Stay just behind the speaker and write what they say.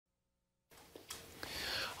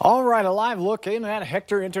All right, a live look in at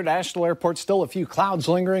Hector International Airport. Still a few clouds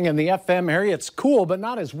lingering in the FM area. It's cool, but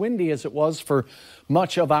not as windy as it was for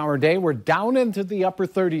much of our day. We're down into the upper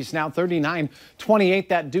 30s now, 39, 28,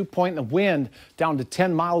 that dew point. The wind down to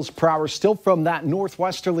 10 miles per hour, still from that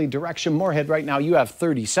northwesterly direction. Moorhead right now, you have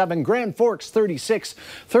 37. Grand Forks, 36,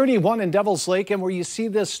 31 in Devil's Lake. And where you see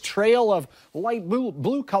this trail of light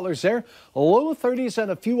blue colors there, low 30s and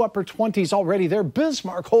a few upper 20s already there.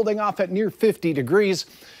 Bismarck holding off at near 50 degrees.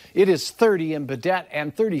 It is 30 in Baudette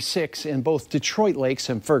and 36 in both Detroit Lakes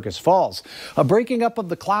and Fergus Falls. A breaking up of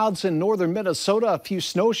the clouds in northern Minnesota. A few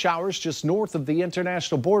snow showers just north of the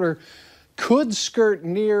international border could skirt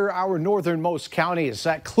near our northernmost counties.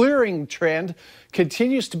 That clearing trend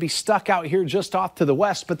continues to be stuck out here just off to the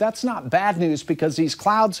west, but that's not bad news because these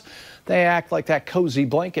clouds, they act like that cozy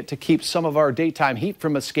blanket to keep some of our daytime heat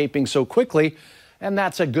from escaping so quickly. And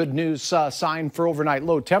that's a good news sign for overnight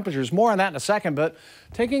low temperatures. More on that in a second, but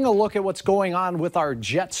taking a look at what's going on with our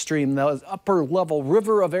jet stream, the upper level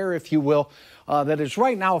river of air, if you will, that is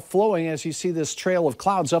right now flowing as you see this trail of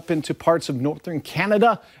clouds up into parts of northern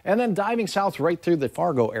Canada and then diving south right through the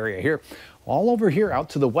Fargo area here. All over here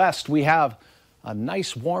out to the west, we have a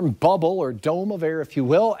nice warm bubble or dome of air, if you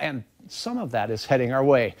will, and some of that is heading our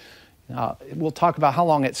way. We'll talk about how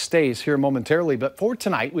long it stays here momentarily, but for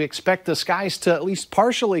tonight, we expect the skies to at least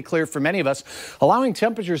partially clear for many of us, allowing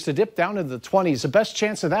temperatures to dip down into the 20s. The best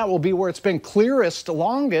chance of that will be where it's been clearest,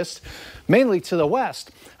 longest, mainly to the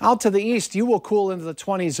west. Out to the east, you will cool into the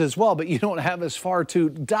 20s as well, but you don't have as far to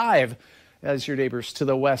dive as your neighbors to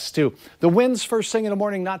the west, too. The winds first thing in the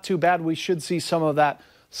morning, not too bad. We should see some of that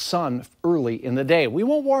sun early in the day. We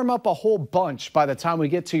won't warm up a whole bunch by the time we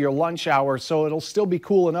get to your lunch hour, so it'll still be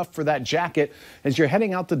cool enough for that jacket as you're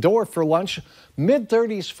heading out the door for lunch.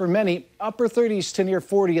 Mid-30s for many, upper 30s to near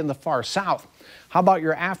 40 in the far south. How about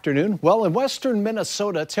your afternoon? Well, in western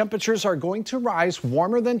Minnesota, temperatures are going to rise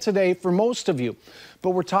warmer than today for most of you.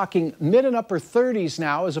 But we're talking mid and upper 30s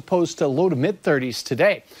now as opposed to low to mid 30s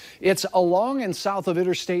today. It's along and south of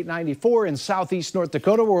Interstate 94 in southeast North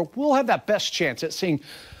Dakota where we'll have that best chance at seeing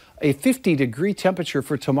a 50-degree temperature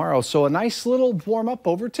for tomorrow. So a nice little warm up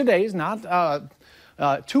over today is not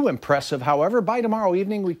too impressive. However, by tomorrow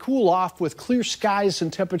evening, we cool off with clear skies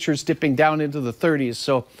and temperatures dipping down into the 30s.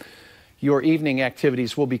 So your evening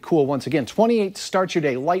activities will be cool once again. 28 to start your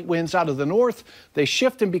day. Light winds out of the north. They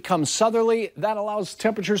shift and become southerly. That allows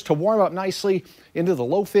temperatures to warm up nicely into the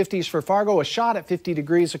low 50s for Fargo. A shot at 50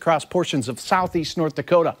 degrees across portions of southeast North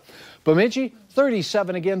Dakota. Bemidji,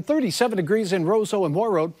 37 again. 37 degrees in Roseau and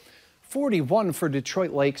Warroad. 41 for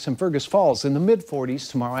Detroit Lakes and Fergus Falls in the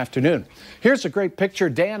mid-40s tomorrow afternoon. Here's a great picture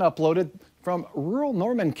Dan uploaded from rural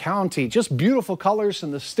Norman County. Just beautiful colors in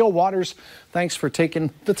the still waters. Thanks for taking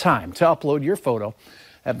the time to upload your photo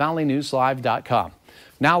at valleynewslive.com.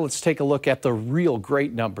 Now let's take a look at the real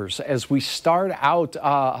great numbers. As we start out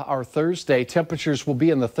our Thursday, temperatures will be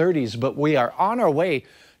in the 30s, but we are on our way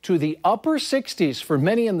to the upper 60s for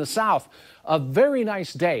many in the south. A very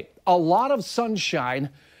nice day, a lot of sunshine,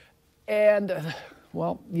 and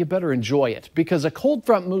well, you better enjoy it because a cold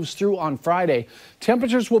front moves through on Friday.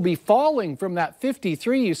 Temperatures will be falling from that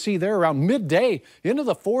 53 you see there around midday into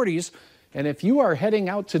the 40s. And if you are heading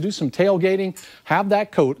out to do some tailgating, have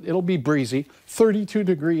that coat. It'll be breezy. 32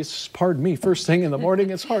 degrees, pardon me, first thing in the morning.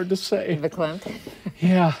 It's hard to say.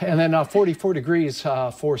 Yeah, and then 44 degrees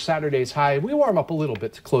for Saturday's high. We warm up a little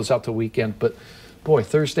bit to close out the weekend, but boy,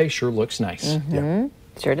 Thursday sure looks nice. Yeah.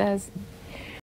 Sure does.